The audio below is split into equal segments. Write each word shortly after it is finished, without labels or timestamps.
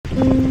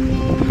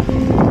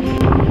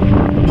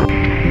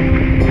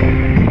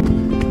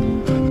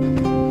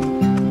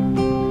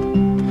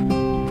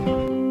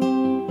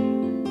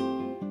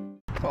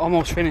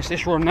almost finished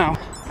this run now.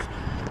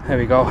 There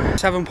we go,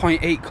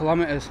 7.8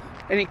 kilometers.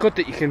 Isn't it good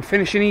that you can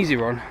finish an easy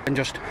run and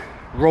just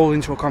roll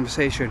into a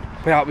conversation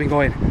without me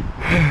going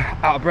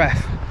out of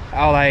breath,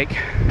 how like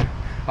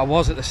I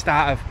was at the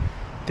start of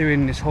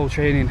doing this whole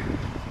training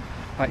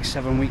like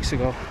 7 weeks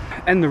ago.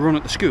 End the run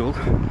at the school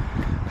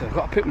because I've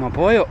got to pick my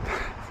boy up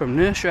from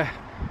nursery.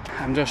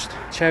 I'm just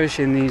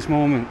cherishing these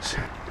moments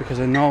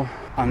because I know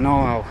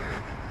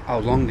how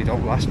long they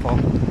don't last for.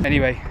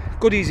 Anyway,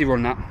 good easy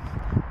run that.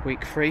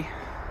 Week 3,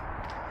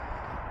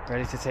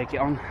 ready to take it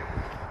on.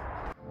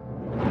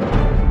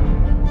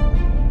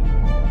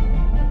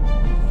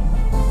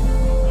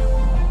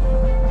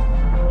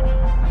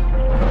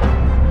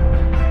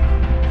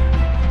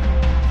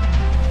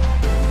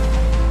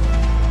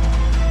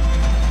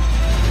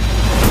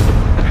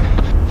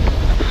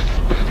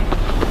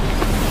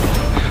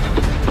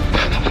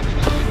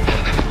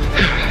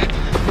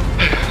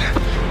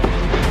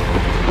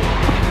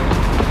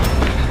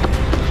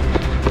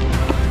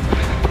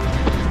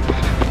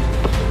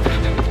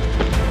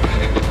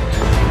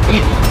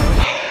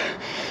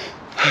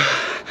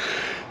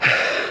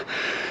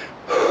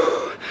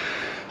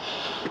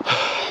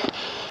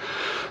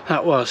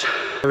 That was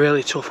a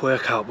really tough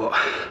workout, but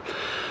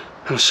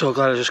I'm so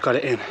glad I just got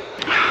it in.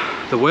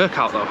 The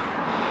workout though,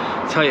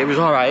 I tell you, it was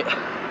alright.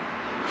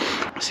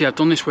 See, I've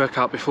done this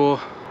workout before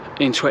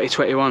in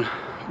 2021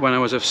 when I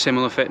was of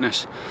similar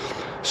fitness.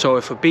 So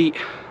if I beat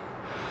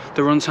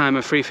the run time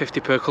of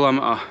 3:50 per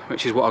kilometre,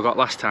 which is what I got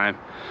last time,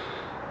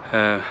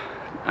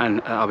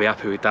 and I'll be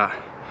happy with that.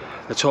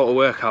 The total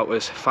workout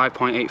was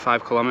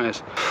 5.85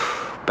 kilometres,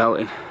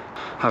 belting.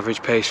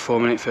 Average pace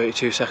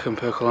 4:32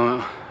 per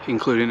kilometre,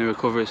 including the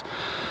recoveries.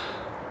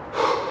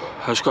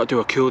 I just got to do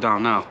a cool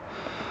down now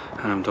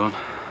and I'm done.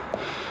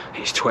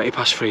 It's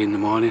 3:20 in the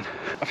morning.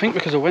 I think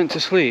because I went to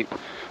sleep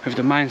with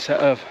the mindset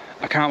of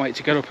I can't wait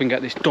to get up and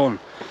get this done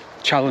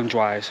challenge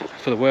wise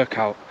for the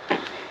workout,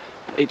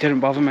 it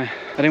didn't bother me.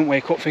 I didn't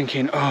wake up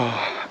thinking,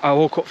 oh, I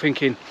woke up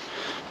thinking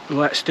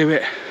let's do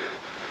it.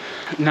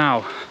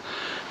 Now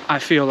I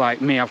feel like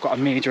I've got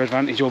a major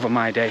advantage over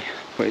my day,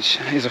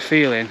 which is a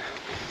feeling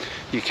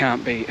you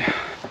can't beat,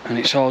 and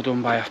it's all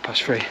done by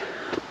 3:30.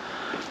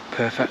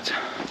 Perfect.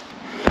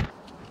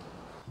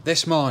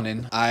 This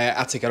morning I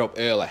had to get up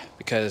early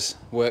because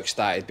work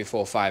started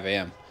before 5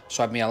 AM.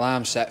 So I had my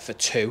alarm set for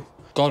 2,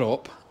 got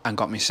up and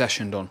got my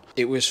session done.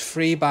 It was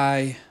 3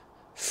 by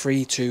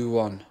 3, 2,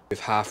 1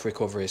 with half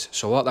recoveries.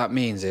 So what that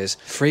means is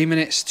 3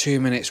 minutes, 2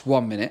 minutes,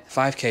 1 minute,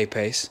 5k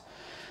pace,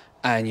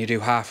 and you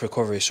do half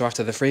recovery. So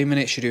after the 3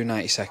 minutes you do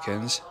 90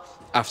 seconds,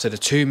 after the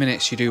 2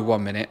 minutes you do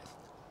 1 minute,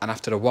 and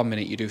after the 1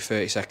 minute you do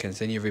 30 seconds,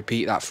 then you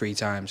repeat that 3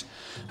 times.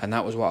 And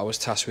that was what I was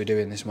tasked with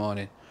doing this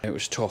morning. It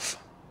was tough,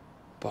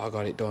 but I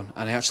got it done.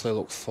 And I actually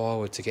look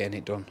forward to getting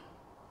it done,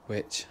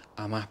 which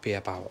I'm happy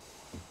about.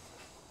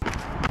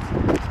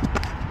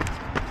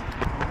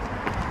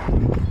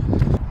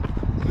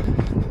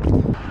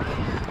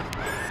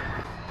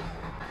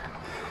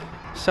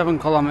 Seven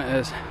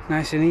kilometers,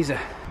 nice and easy.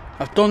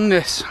 I've done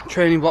this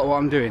training block, what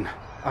I'm doing.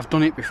 I've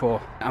done it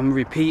before. I'm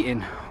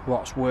repeating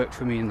what's worked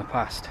for me in the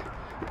past.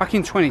 Back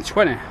in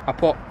 2020, I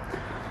put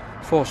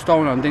 4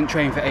 stone on, didn't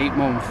train for 8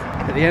 months.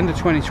 At the end of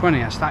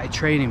 2020, I started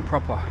training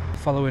proper,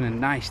 following a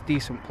nice,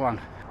 decent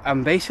plan.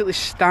 I'm basically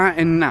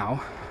starting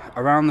now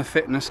around the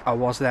fitness I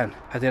was then.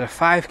 I did a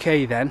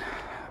 5k then,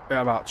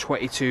 about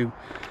 22,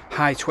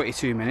 high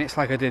 22 minutes,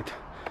 like I did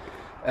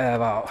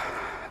about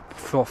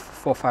 4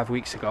 or 5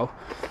 weeks ago.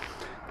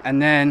 And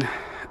then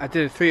I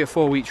did a 3 or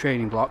 4 week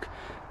training block,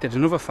 did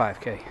another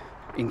 5k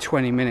in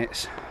 20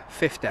 minutes,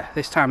 50.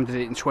 This time I did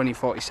it in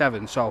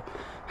 20:47, so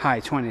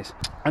high 20s.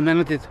 And then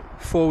I did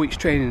 4 weeks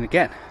training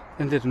again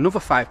and did another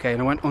 5k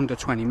and I went under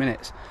 20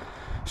 minutes.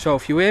 So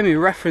if you hear me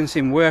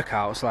referencing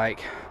workouts,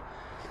 like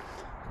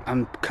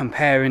I'm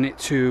comparing it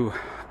to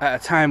at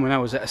a time when I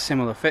was at a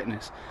similar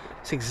fitness,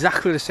 it's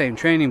exactly the same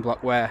training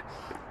block where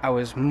I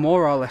was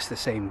more or less the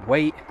same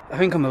weight. I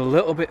think I'm a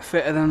little bit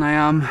fitter than I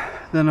am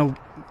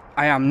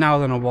now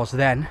than I was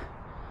then,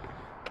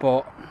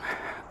 but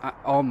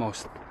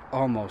almost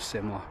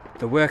similar.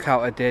 The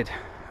workout I did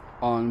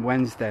on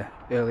Wednesday,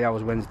 early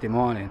hours Wednesday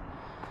morning,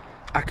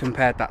 I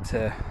compared that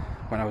to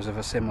when I was of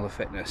a similar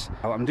fitness.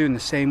 I'm doing the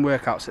same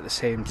workouts at the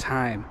same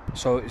time,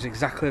 so it was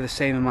exactly the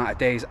same amount of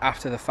days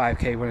after the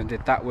 5k when I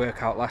did that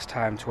workout last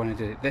time to when I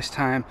did it this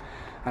time,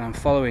 and I'm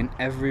following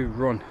every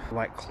run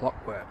like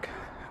clockwork,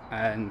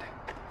 and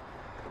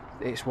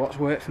it's what's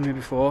worked for me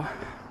before,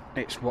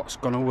 it's what's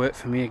gonna work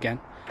for me again.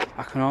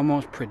 I can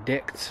almost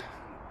predict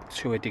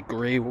to a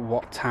degree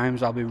what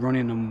times I'll be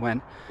running and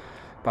when,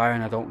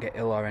 barring I don't get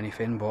ill or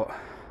anything, but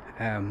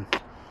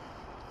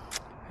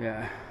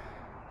yeah,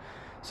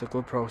 it's a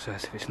good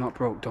process. If it's not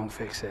broke, don't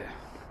fix it.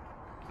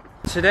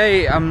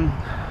 Today I'm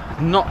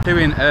not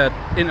doing an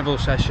interval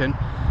session.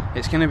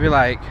 It's going to be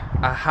like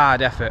a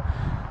hard effort.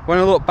 When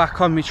I look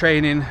back on my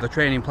training, the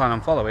training plan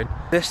I'm following,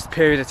 this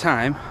period of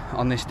time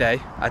on this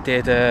day, I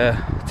did a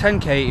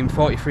 10k in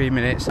 43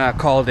 minutes. I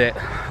called it,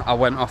 I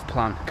went off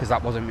plan because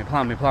that wasn't my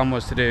plan. My plan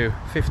was to do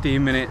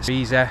 15 minutes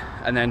easy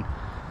and then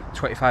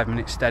 25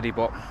 minutes steady,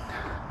 but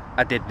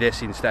I did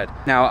this instead.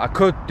 Now I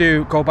could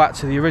go back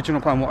to the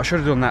original plan, what I should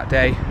have done that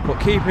day, but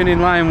keeping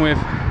in line with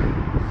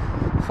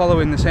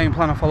following the same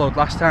plan I followed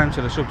last time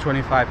to the sub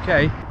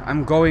 25k,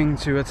 I'm going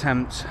to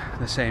attempt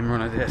the same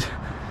run I did.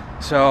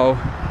 So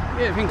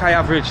yeah, I think I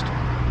averaged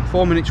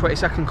 4 minute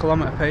 22nd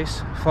kilometre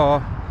pace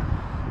for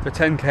the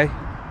 10k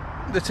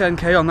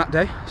on that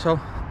day. So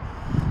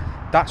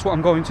that's what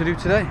I'm going to do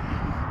today.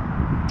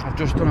 I've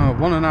just done a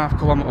 1.5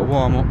 kilometre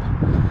warm up.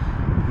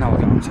 Now we'll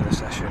get on to the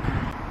session.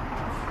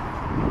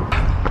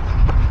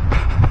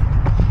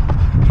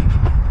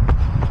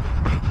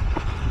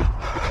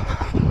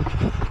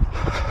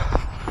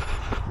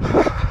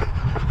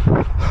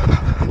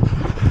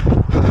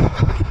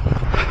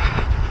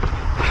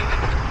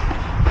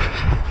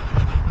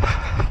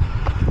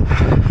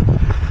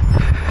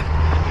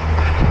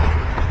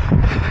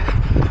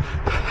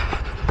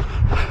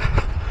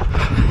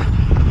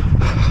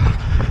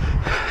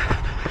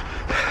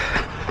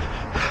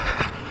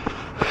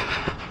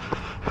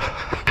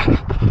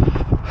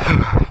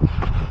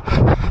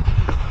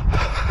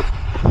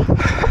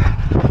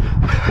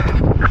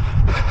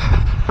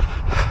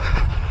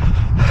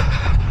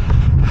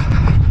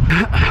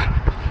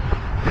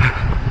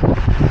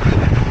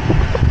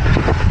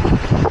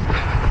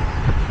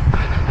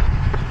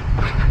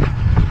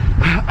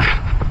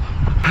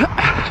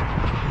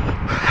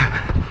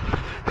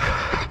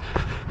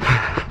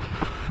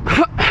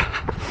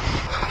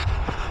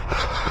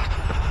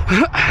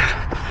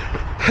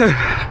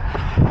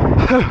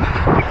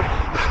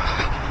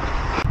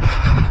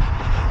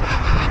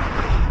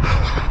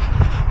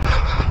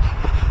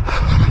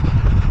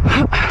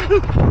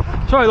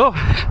 Sorry though.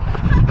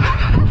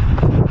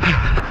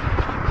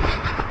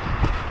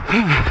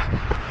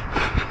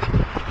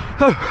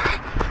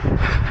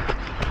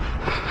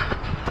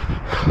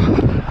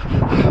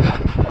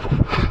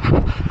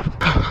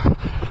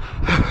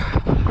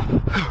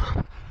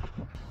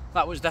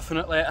 That was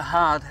definitely a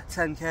hard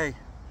 10k.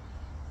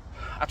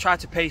 I tried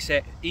to pace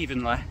it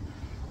evenly,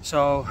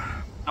 so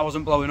I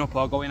wasn't blowing up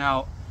or going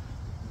out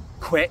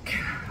quick.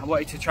 I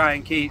wanted to try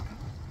and keep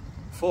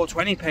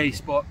 4:20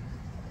 pace, but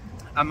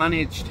I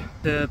managed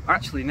to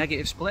actually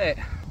negative split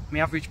it. My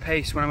average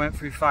pace when I went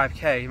through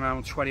 5k,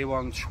 around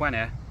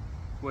 21:20,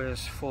 was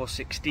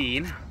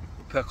 4:16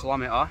 per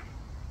kilometre,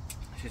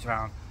 which is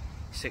around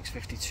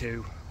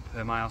 6:52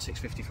 per mile,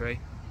 6:53.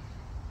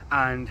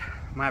 And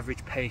my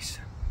average pace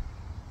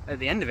at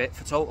the end of it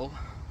for total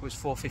was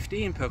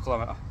 4:15 per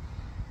kilometre.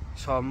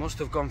 So I must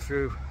have gone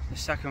through the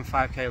second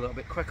 5k a little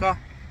bit quicker.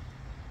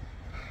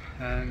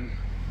 And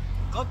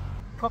got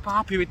proper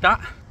happy with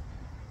that.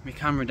 My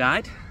camera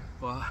died,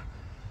 but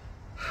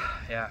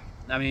yeah,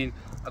 I mean,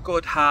 a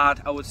good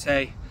hard, I would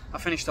say. I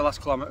finished the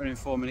last kilometre in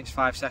 4 minutes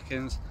 5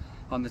 seconds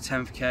on the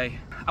 10th k.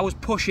 I was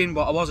pushing,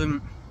 but I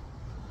wasn't,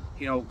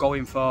 you know,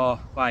 going for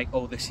like,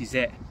 oh, this is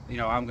it, you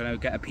know, I'm gonna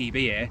get a PB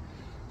here.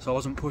 So I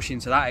wasn't pushing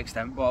to that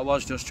extent, but I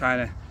was just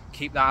trying to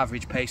keep that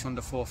average pace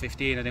under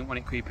 4:15. I didn't want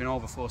it creeping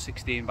over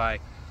 4:16 by,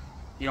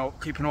 you know,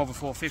 creeping over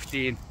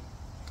 4:15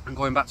 and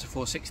going back to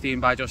 4:16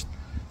 by just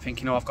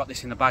thinking, oh, I've got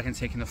this in the bag, and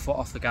taking the foot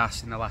off the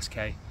gas in the last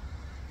k.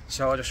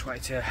 So I just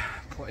wanted to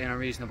put in a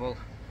reasonable,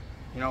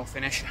 you know,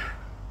 finish.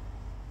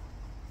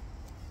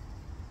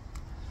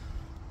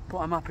 But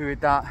I'm happy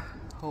with that.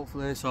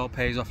 Hopefully this all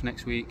pays off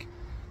next week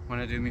when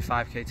I do my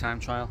 5k time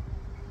trial.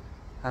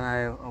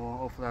 And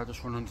hopefully I'll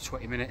just run under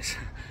 20 minutes.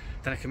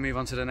 Then I can move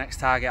on to the next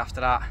target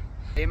after that.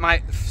 It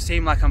might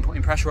seem like I'm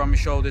putting pressure on my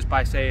shoulders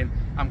by saying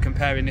I'm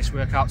comparing this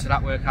workout to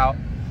that workout.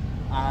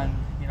 And,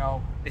 you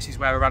know, this is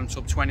where I ran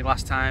sub 20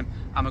 last time.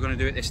 Am I going to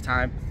do it this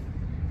time?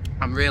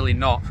 I'm really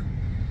not.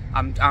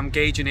 I'm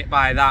gauging it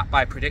by that,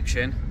 by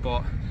prediction.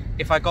 But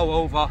if I go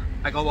over,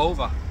 I go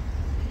over.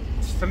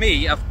 For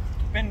me, I've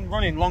been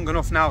running long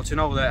enough now to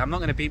know that I'm not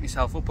going to beat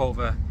myself up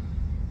over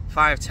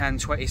 5, 10,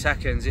 20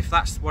 seconds. If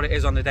that's what it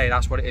is on the day,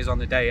 that's what it is on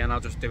the day, and I'll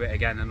just do it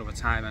again another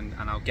time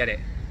and I'll get it.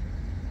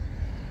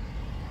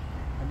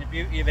 And the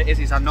beauty of it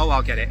is I know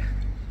I'll get it.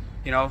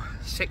 You know,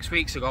 6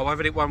 weeks ago,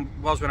 whatever it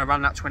was when I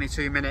ran that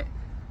 22-minute,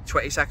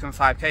 20-second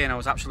 5k and I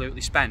was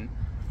absolutely spent.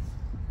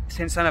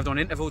 Since then I've done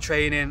interval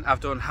training, I've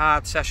done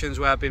hard sessions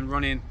where I've been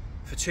running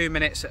for 2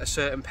 minutes at a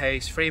certain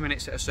pace, 3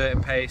 minutes at a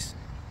certain pace,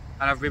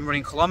 and I've been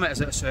running kilometres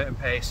at a certain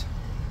pace.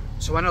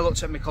 So when I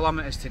looked at my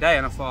kilometres today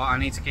and I thought I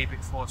need to keep it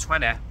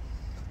 4:20,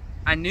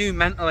 I knew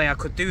mentally I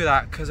could do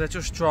that because I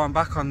just drawn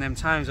back on them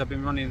times I've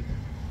been running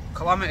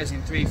kilometres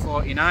in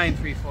 3:49,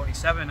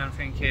 3:47 and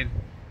thinking,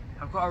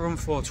 I've got to run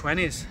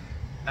 4:20s.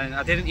 And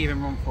I didn't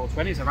even run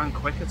 4:20s, I ran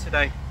quicker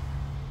today.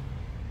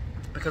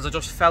 Because I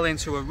just fell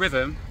into a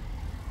rhythm.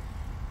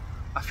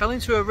 I fell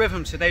into a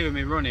rhythm today with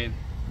me running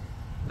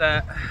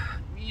that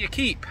you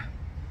keep.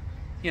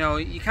 You know,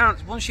 you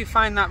can't, once you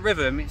find that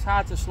rhythm, it's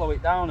hard to slow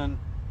it down, and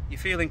you're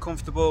feeling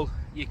comfortable,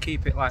 you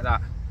keep it like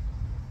that.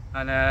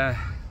 And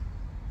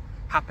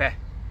happy.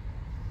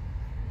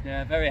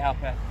 Yeah, very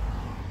happy.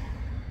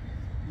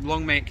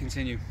 Long may it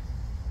continue.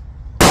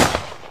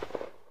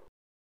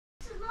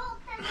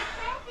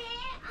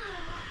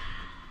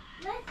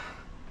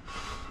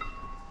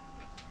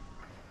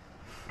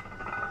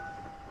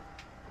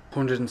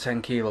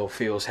 110 kilo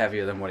feels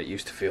heavier than what it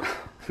used to feel.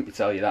 Let me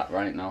tell you that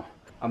right now.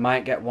 I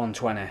might get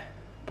 120,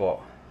 but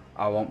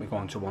I won't be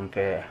going to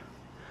 130.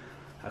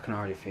 I can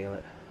already feel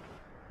it.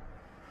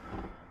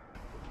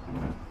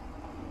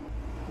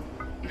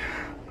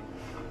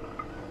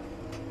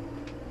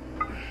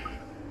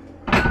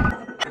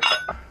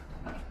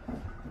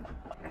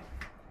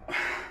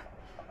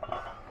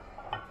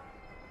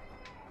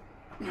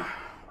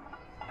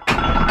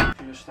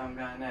 Just stand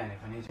behind there, and if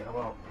I need you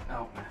to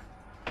help me.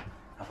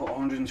 I put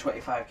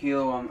 125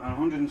 kilo on, and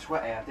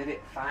 120 I did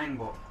it fine,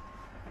 but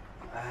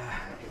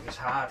it was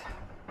hard.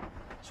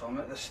 So I'm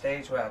at the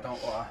stage where I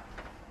don't want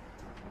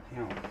to,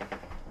 you know,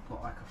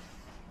 look like a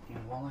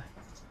fucking wally.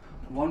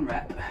 1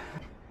 rep.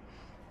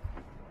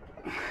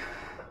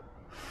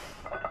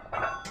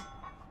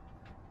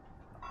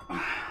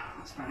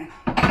 That's fine.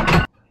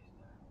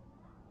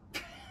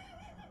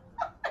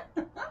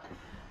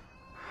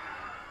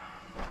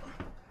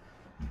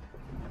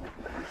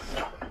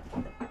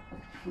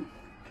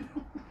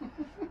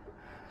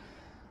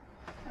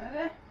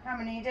 How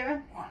many are you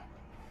doing? 1.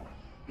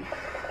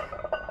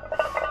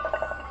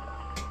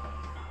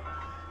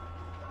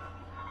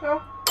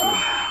 Go.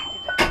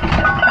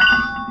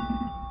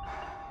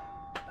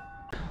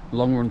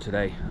 Long run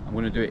today. I'm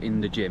going to do it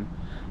in the gym.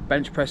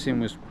 Bench pressing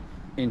was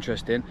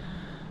interesting.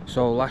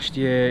 So last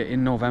year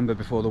in November,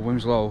 before the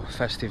Wilmslow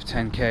festive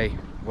 10k,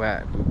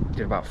 where we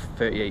did about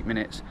 38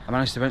 minutes, I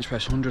managed to bench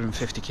press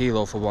 150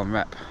 kilo for 1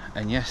 rep,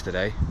 and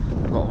yesterday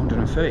I got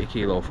 130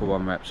 kilo for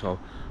 1 rep. So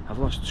I've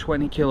lost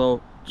 20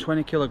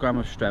 kilogram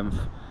of strength.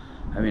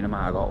 I mean, I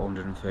might have got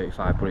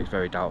 135, but it's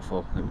very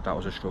doubtful. That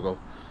was a struggle.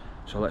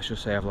 So let's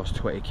just say I've lost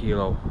 20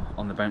 kilo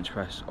on the bench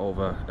press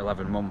over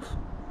 11 months.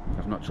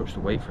 I've not touched the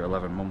weight for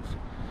 11 months.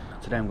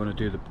 Today I'm going to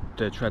do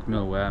the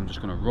treadmill, where I'm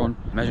just going to run,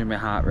 measure my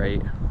heart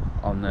rate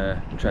on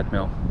the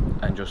treadmill,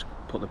 and just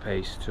put the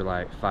pace to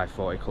like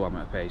 540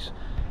 kilometer pace,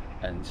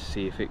 and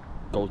see if it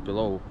goes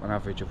below an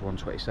average of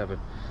 127,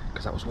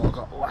 because that was what I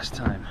got last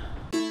time.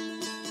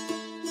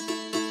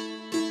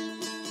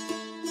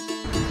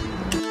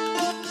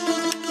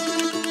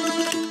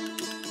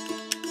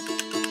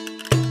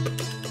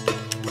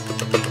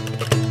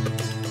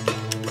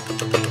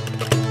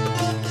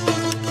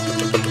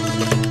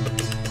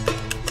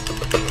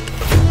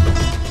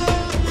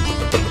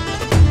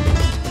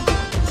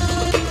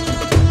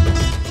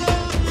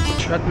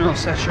 Treadmill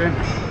session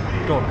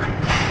done.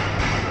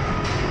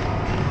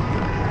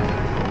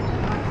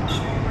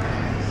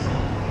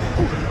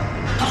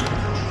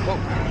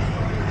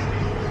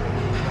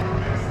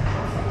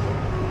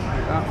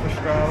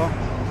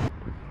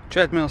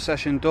 Treadmill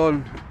session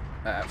done.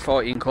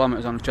 14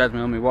 kilometers on the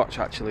treadmill. My watch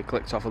actually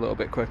clicked off a little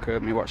bit quicker.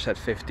 My watch said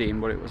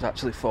 15, but it was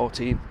actually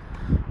 14.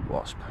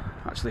 Wasp.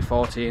 Actually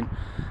 14,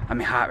 and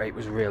my heart rate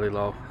was really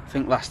low. I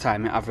think last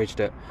time it averaged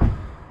at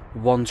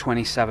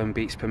 127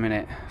 beats per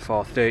minute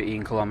for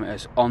 13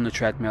 kilometers on the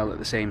treadmill at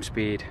the same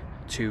speed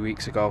 2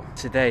 weeks ago.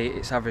 Today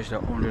it's averaged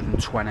at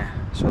 120,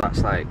 so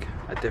that's like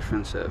a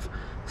difference of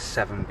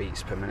 7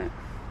 beats per minute,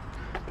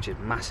 which is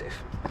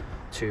massive.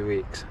 2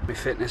 weeks. My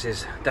fitness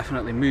is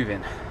definitely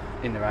moving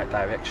in the right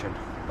direction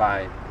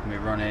by me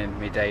running,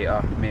 my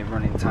data, me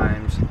running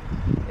times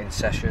in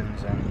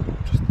sessions, and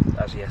just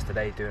as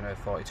yesterday doing a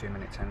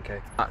 42-minute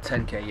 10k. At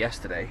 10k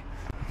yesterday,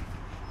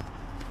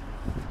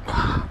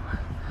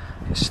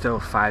 it's still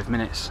 5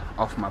 minutes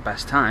off my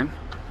best time,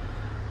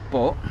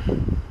 but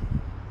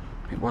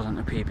it wasn't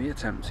a PB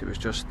attempt, it was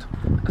just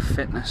a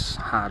fitness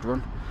hard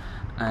run,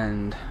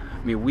 and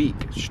my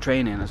week's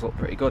training has looked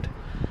pretty good.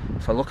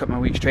 If I look at my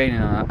week's training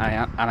and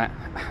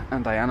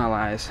I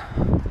analyse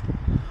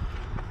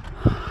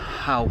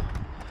how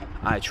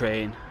I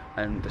train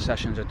and the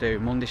sessions I do,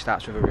 Monday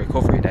starts with a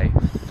recovery day,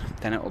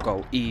 then it'll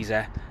go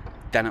easy,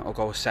 then it'll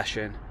go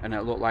session, and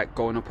it'll look like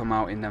going up a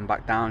mountain then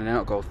back down, and then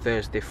it'll go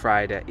Thursday,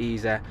 Friday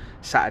easy,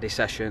 Saturday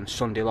session,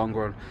 Sunday long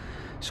run.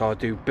 So I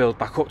do build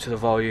back up to the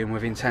volume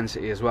with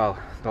intensity as well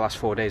the last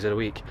 4 days of the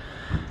week,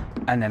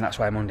 and then that's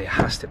why Monday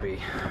has to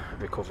be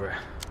recovery.